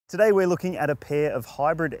Today we're looking at a pair of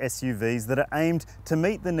hybrid SUVs that are aimed to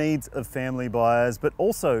meet the needs of family buyers, but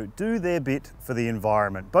also do their bit for the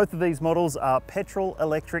environment. Both of these models are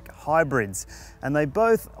petrol-electric hybrids, and they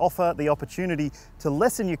both offer the opportunity to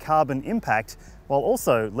lessen your carbon impact while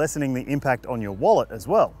also lessening the impact on your wallet as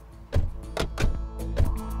well.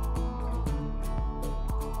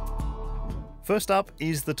 First up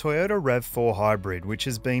is the Toyota RAV4 Hybrid, which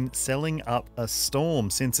has been selling up a storm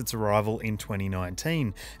since its arrival in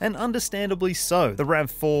 2019, and understandably so. The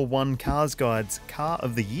RAV4 won CarsGuide's Car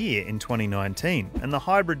of the Year in 2019, and the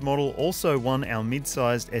hybrid model also won our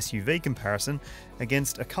mid-sized SUV comparison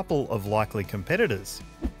against a couple of likely competitors.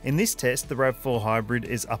 In this test, the RAV4 Hybrid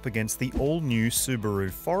is up against the all-new Subaru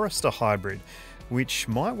Forester Hybrid, which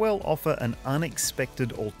might well offer an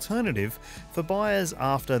unexpected alternative for buyers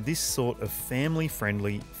after this sort of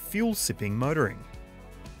family-friendly, fuel-sipping motoring.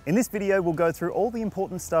 In this video, we'll go through all the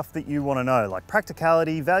important stuff that you want to know, like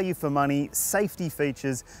practicality, value for money, safety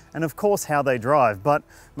features, and of course how they drive, but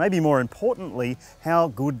maybe more importantly, how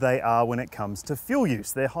good they are when it comes to fuel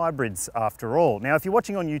use. They're hybrids after all. Now, if you're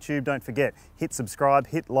watching on YouTube, don't forget, hit subscribe,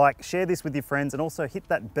 hit like, share this with your friends, and also hit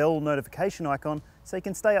that bell notification icon so you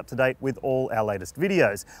can stay up to date with all our latest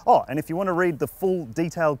videos. Oh, and if you want to read the full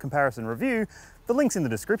detailed comparison review, the link's in the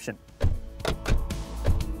description.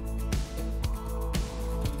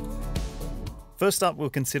 First up, we'll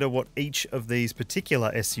consider what each of these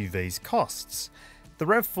particular SUVs costs. The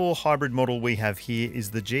RAV4 hybrid model we have here is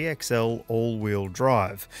the GXL all-wheel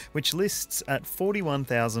drive, which lists at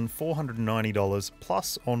 $41,490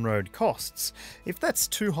 plus on-road costs. If that's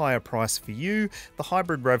too high a price for you, the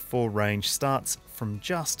hybrid RAV4 range starts from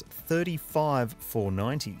just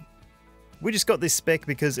 $35,490. We just got this spec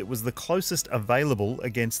because it was the closest available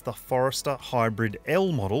against the Forester Hybrid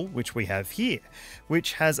L model, which we have here,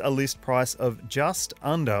 which has a list price of just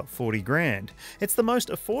under 40 grand. It's the most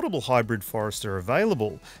affordable hybrid Forester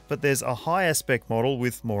available, but there's a higher spec model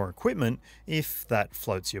with more equipment if that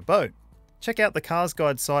floats your boat. Check out the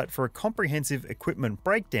CarsGuide site for a comprehensive equipment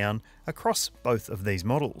breakdown across both of these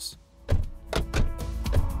models.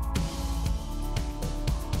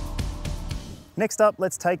 Next up,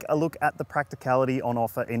 let's take a look at the practicality on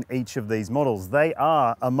offer in each of these models. They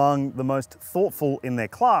are among the most thoughtful in their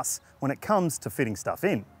class when it comes to fitting stuff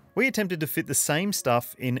in. We attempted to fit the same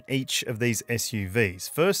stuff in each of these SUVs.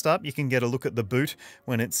 First up, you can get a look at the boot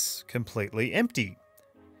when it's completely empty.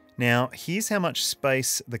 Now, here's how much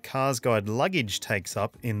space the CarsGuide luggage takes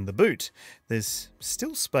up in the boot. There's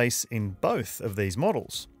still space in both of these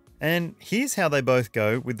models. And here's how they both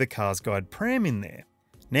go with the CarsGuide pram in there.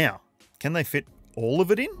 Now, can they fit all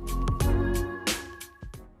of it in?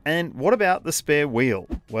 And what about the spare wheel?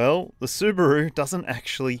 Well, the Subaru doesn't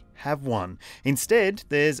actually have one. Instead,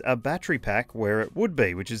 there's a battery pack where it would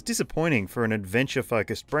be, which is disappointing for an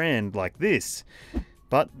adventure-focused brand like this.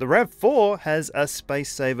 But the RAV4 has a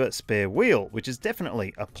space-saver spare wheel, which is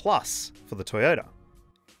definitely a plus for the Toyota.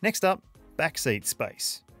 Next up, backseat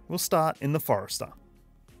space. We'll start in the Forester.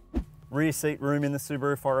 Rear seat room in the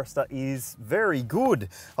Subaru Forester is very good.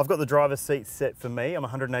 I've got the driver's seat set for me. I'm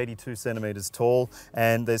 182 centimeters tall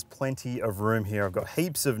and there's plenty of room here. I've got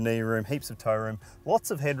heaps of knee room, heaps of toe room,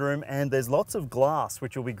 lots of headroom, and there's lots of glass,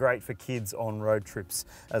 which will be great for kids on road trips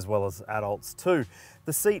as well as adults too.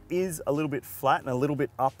 The seat is a little bit flat and a little bit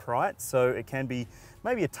upright, so it can be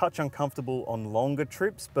maybe a touch uncomfortable on longer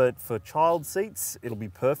trips, but for child seats, it'll be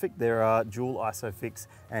perfect. There are dual ISOFIX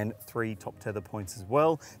and 3 top tether points as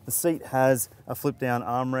well. The seat has a flip down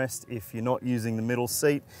armrest if you're not using the middle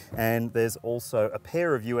seat, and there's also a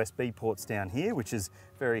pair of USB ports down here, which is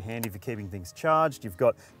very handy for keeping things charged. You've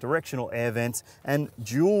got directional air vents and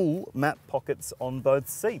dual map pockets on both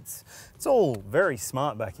seats. It's all very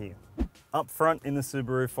smart back here. Up front in the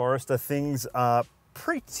Subaru Forester, things are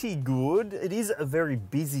pretty good. It is a very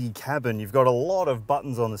busy cabin. You've got a lot of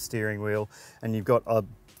buttons on the steering wheel and you've got a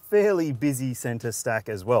fairly busy center stack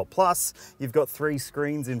as well. Plus, you've got 3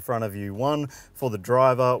 screens in front of you, one for the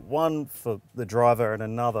driver, one for the driver, and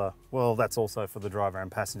another, well, that's also for the driver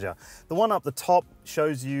and passenger. The one up the top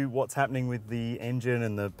shows you what's happening with the engine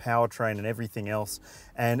and the powertrain and everything else.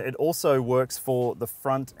 And it also works for the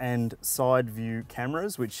front and side view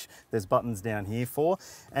cameras, which there's buttons down here for.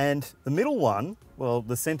 And the middle one, well,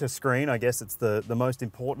 the center screen, I guess it's the most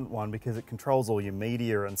important one because it controls all your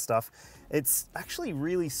media and stuff. It's actually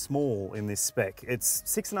really small in this spec. It's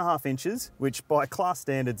 6.5 inches, which by class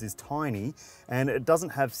standards is tiny, and it doesn't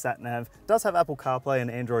have sat-nav. It does have Apple CarPlay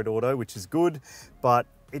and Android Auto, which is good, but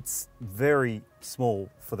it's very small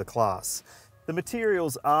for the class. The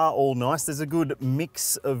materials are all nice. There's a good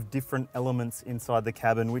mix of different elements inside the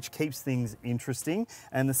cabin, which keeps things interesting.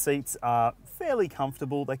 And the seats are fairly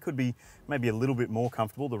comfortable. They could be maybe a little bit more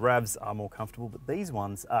comfortable. The RAVs are more comfortable, but these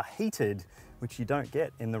ones are heated, which you don't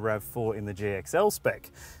get in the RAV4 in the GXL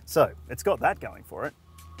spec. So it's got that going for it.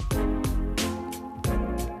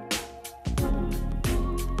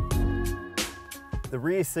 The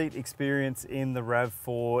rear seat experience in the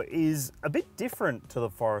RAV4 is a bit different to the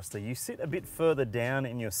Forester. You sit a bit further down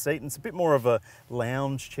in your seat and it's a bit more of a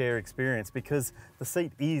lounge chair experience because the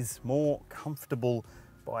seat is more comfortable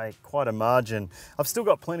by quite a margin. I've still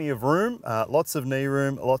got plenty of room, lots of knee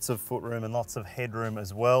room, lots of foot room and lots of headroom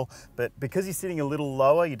as well. But because you're sitting a little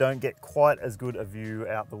lower, you don't get quite as good a view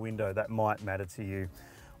out the window. That might matter to you.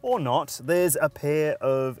 Or not. There's a pair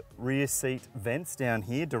of rear seat vents down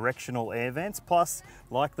here, directional air vents, plus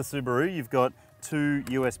like the Subaru, you've got 2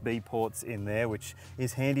 USB ports in there, which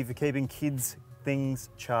is handy for keeping kids' things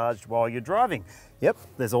charged while you're driving. Yep,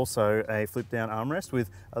 there's also a flip down armrest with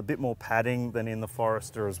a bit more padding than in the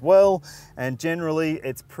Forester as well. And generally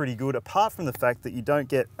it's pretty good, apart from the fact that you don't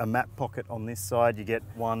get a map pocket on this side, you get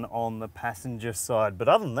one on the passenger side. But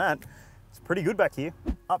other than that, it's pretty good back here.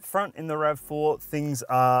 Up front in the RAV4, things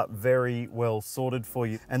are very well sorted for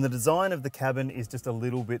you. And the design of the cabin is just a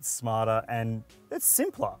little bit smarter and it's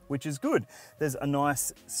simpler, which is good. There's a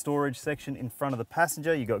nice storage section in front of the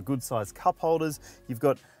passenger. You've got good sized cup holders. You've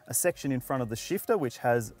got a section in front of the shifter, which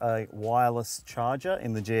has a wireless charger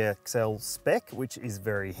in the GXL spec, which is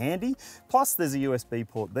very handy. Plus there's a USB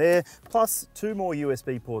port there, plus 2 more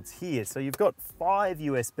USB ports here. So you've got 5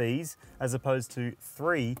 USBs as opposed to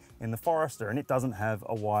 3 in the Forester, and it doesn't have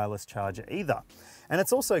a wireless charger either. And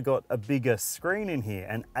it's also got a bigger screen in here,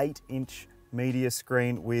 an 8-inch media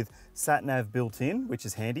screen with sat-nav built in, which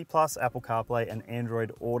is handy, plus Apple CarPlay and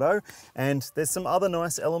Android Auto. And there's some other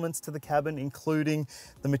nice elements to the cabin, including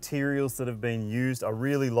the materials that have been used. I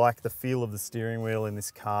really like the feel of the steering wheel in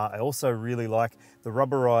this car. I also really like the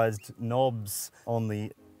rubberized knobs on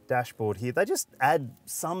the dashboard here. They just add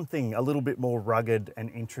something a little bit more rugged and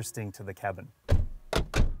interesting to the cabin.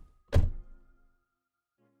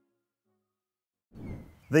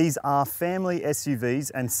 These are family SUVs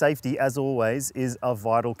and safety, as always, is a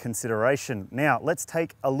vital consideration. Now, let's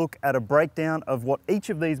take a look at a breakdown of what each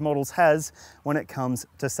of these models has when it comes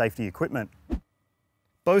to safety equipment.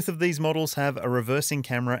 Both of these models have a reversing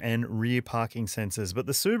camera and rear parking sensors, but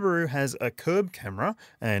the Subaru has a curb camera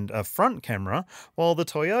and a front camera, while the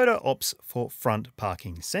Toyota opts for front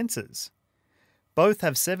parking sensors. Both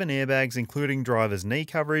have 7 airbags including driver's knee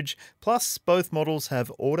coverage, plus both models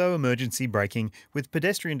have auto emergency braking with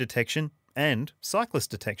pedestrian detection and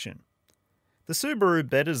cyclist detection. The Subaru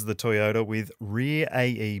betters the Toyota with rear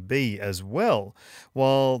AEB as well,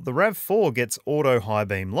 while the RAV4 gets auto high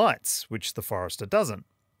beam lights, which the Forester doesn't.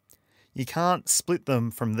 You can't split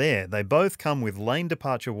them from there. They both come with lane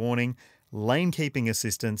departure warning, lane keeping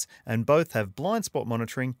assistance, and both have blind spot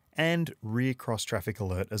monitoring and rear cross traffic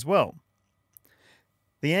alert as well.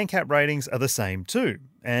 The ANCAP ratings are the same too,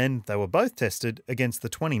 and they were both tested against the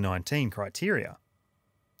 2019 criteria.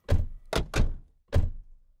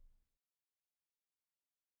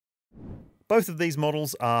 Both of these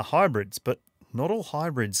models are hybrids, but not all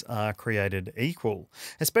hybrids are created equal,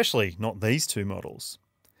 especially not these two models.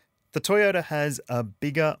 The Toyota has a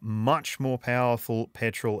bigger, much more powerful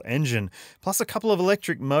petrol engine, plus a couple of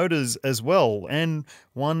electric motors as well, and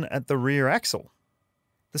one at the rear axle.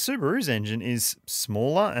 The Subaru's engine is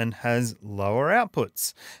smaller and has lower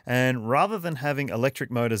outputs, and rather than having electric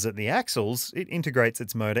motors at the axles, it integrates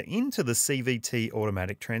its motor into the CVT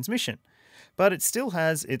automatic transmission. But it still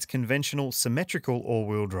has its conventional symmetrical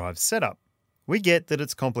all-wheel drive setup. We get that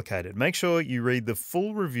it's complicated. Make sure you read the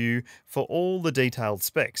full review for all the detailed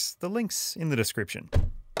specs. The link's in the description.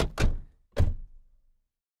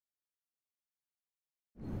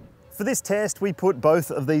 For this test, we put both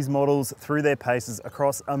of these models through their paces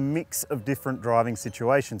across a mix of different driving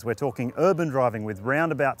situations. We're talking urban driving with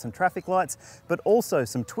roundabouts and traffic lights, but also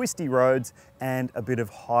some twisty roads and a bit of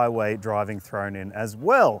highway driving thrown in as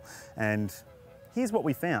well. And here's what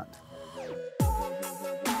we found.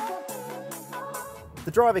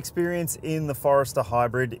 The drive experience in the Forester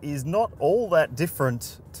Hybrid is not all that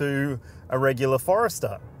different to a regular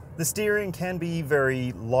Forester. The steering can be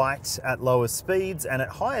very light at lower speeds, and at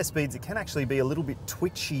higher speeds it can actually be a little bit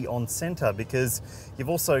twitchy on center because you've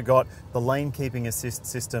also got the lane keeping assist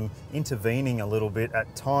system intervening a little bit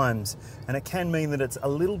at times, and it can mean that it's a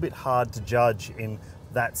little bit hard to judge in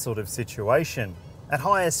that sort of situation. At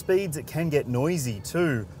higher speeds, it can get noisy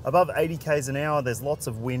too. Above 80 k's an hour, there's lots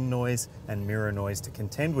of wind noise and mirror noise to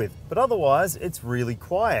contend with. But otherwise, it's really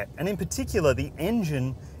quiet. And in particular, the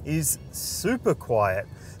engine is super quiet.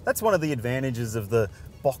 That's one of the advantages of the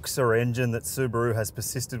boxer engine that Subaru has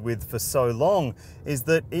persisted with for so long, is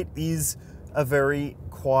that it is a very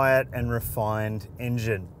quiet and refined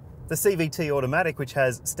engine. The CVT automatic, which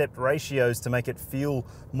has stepped ratios to make it feel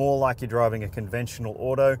more like you're driving a conventional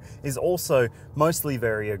auto, is also mostly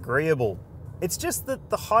very agreeable. It's just that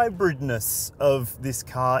the hybridness of this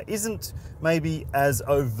car isn't maybe as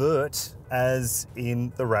overt as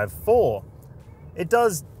in the RAV4. It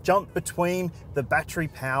does jump between the battery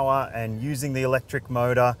power and using the electric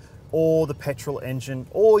motor, or the petrol engine,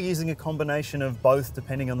 or using a combination of both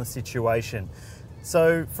depending on the situation.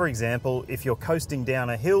 So, for example, if you're coasting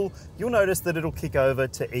down a hill, you'll notice that it'll kick over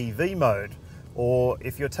to EV mode. Or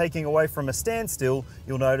if you're taking away from a standstill,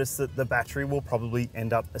 you'll notice that the battery will probably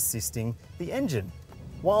end up assisting the engine.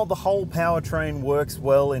 While the whole powertrain works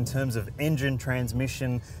well in terms of engine,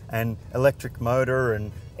 transmission, and electric motor,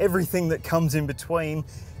 and everything that comes in between,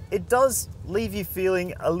 it does leave you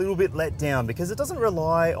feeling a little bit let down because it doesn't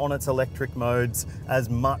rely on its electric modes as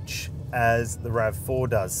much as the RAV4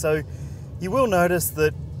 does. So you will notice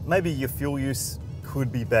that maybe your fuel use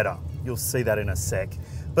could be better. You'll see that in a sec.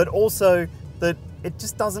 But also that it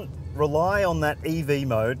just doesn't rely on that EV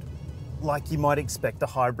mode like you might expect a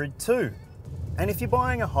hybrid to. And if you're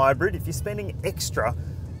buying a hybrid, if you're spending extra,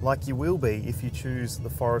 like you will be if you choose the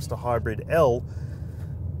Forester Hybrid L,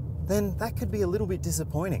 then that could be a little bit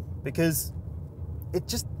disappointing because it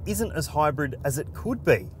just isn't as hybrid as it could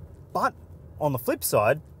be. But on the flip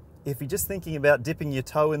side, if you're just thinking about dipping your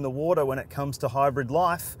toe in the water when it comes to hybrid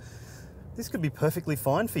life, this could be perfectly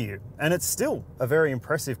fine for you. And it's still a very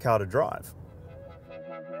impressive car to drive.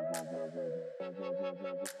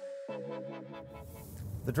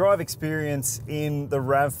 The drive experience in the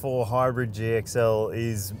RAV4 Hybrid GXL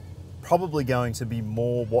is probably going to be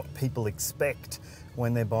more what people expect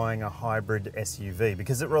when they're buying a hybrid SUV,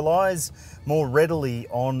 because it relies more readily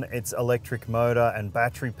on its electric motor and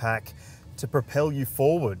battery pack to propel you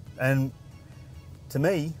forward. And to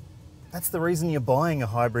me, that's the reason you're buying a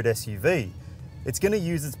hybrid SUV. It's going to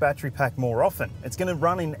use its battery pack more often. It's going to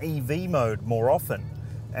run in EV mode more often.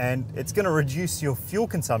 And it's going to reduce your fuel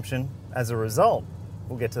consumption as a result.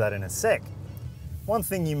 We'll get to that in a sec. One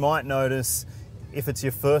thing you might notice if it's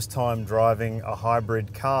your first time driving a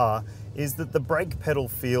hybrid car is that the brake pedal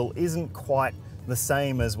feel isn't quite the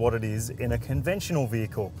same as what it is in a conventional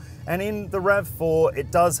vehicle. And in the RAV4,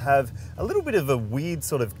 it does have a little bit of a weird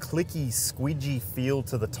sort of clicky, squidgy feel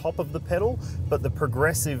to the top of the pedal, but the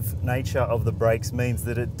progressive nature of the brakes means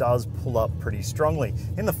that it does pull up pretty strongly.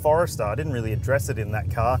 In the Forester, I didn't really address it in that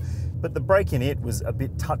car, but the brake in it was a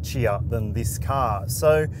bit touchier than this car.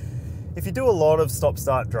 So if you do a lot of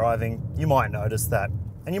stop-start driving, you might notice that.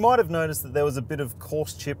 And you might have noticed that there was a bit of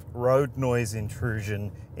coarse chip road noise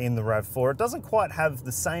intrusion in the RAV4. It doesn't quite have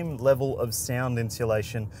the same level of sound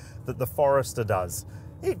insulation that the Forester does.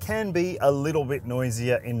 It can be a little bit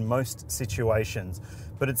noisier in most situations,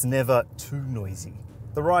 but it's never too noisy.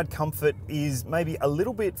 The ride comfort is maybe a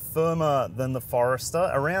little bit firmer than the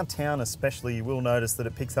Forester. Around town especially, you will notice that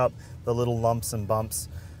it picks up the little lumps and bumps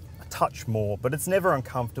a touch more, but it's never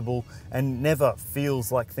uncomfortable and never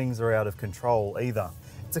feels like things are out of control either.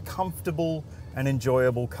 It's a comfortable and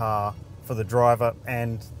enjoyable car for the driver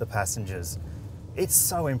and the passengers. It's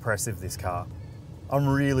so impressive, this car. I'm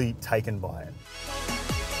really taken by it.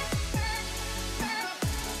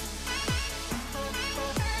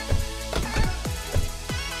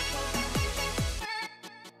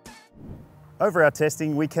 Over our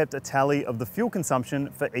testing, we kept a tally of the fuel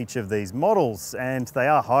consumption for each of these models, and they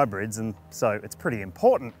are hybrids, and so it's pretty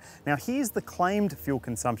important. Now, here's the claimed fuel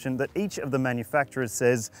consumption that each of the manufacturers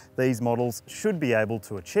says these models should be able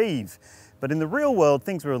to achieve. But in the real world,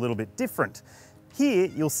 things were a little bit different. Here,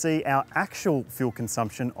 you'll see our actual fuel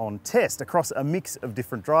consumption on test across a mix of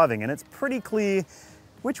different driving, and it's pretty clear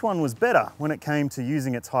which one was better when it came to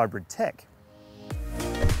using its hybrid tech.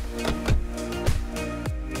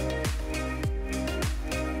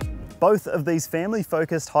 Both of these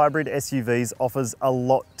family-focused hybrid SUVs offers a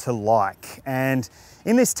lot to like, and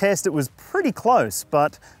in this test it was pretty close,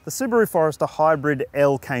 but the Subaru Forester Hybrid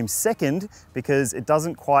L came second because it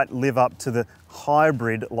doesn't quite live up to the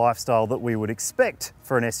hybrid lifestyle that we would expect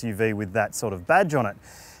for an SUV with that sort of badge on it.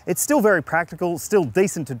 It's still very practical, still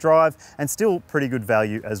decent to drive, and still pretty good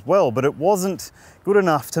value as well, but it wasn't good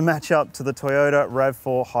enough to match up to the Toyota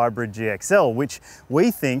RAV4 Hybrid GXL, which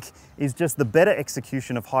we think is just the better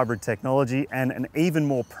execution of hybrid technology and an even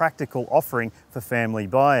more practical offering for family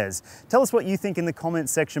buyers. Tell us what you think in the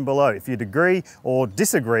comments section below. If you'd agree or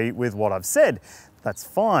disagree with what I've said, that's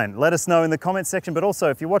fine. Let us know in the comments section, but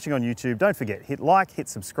also if you're watching on YouTube, don't forget, hit like, hit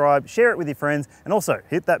subscribe, share it with your friends, and also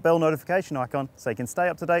hit that bell notification icon so you can stay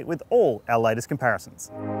up to date with all our latest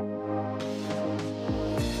comparisons.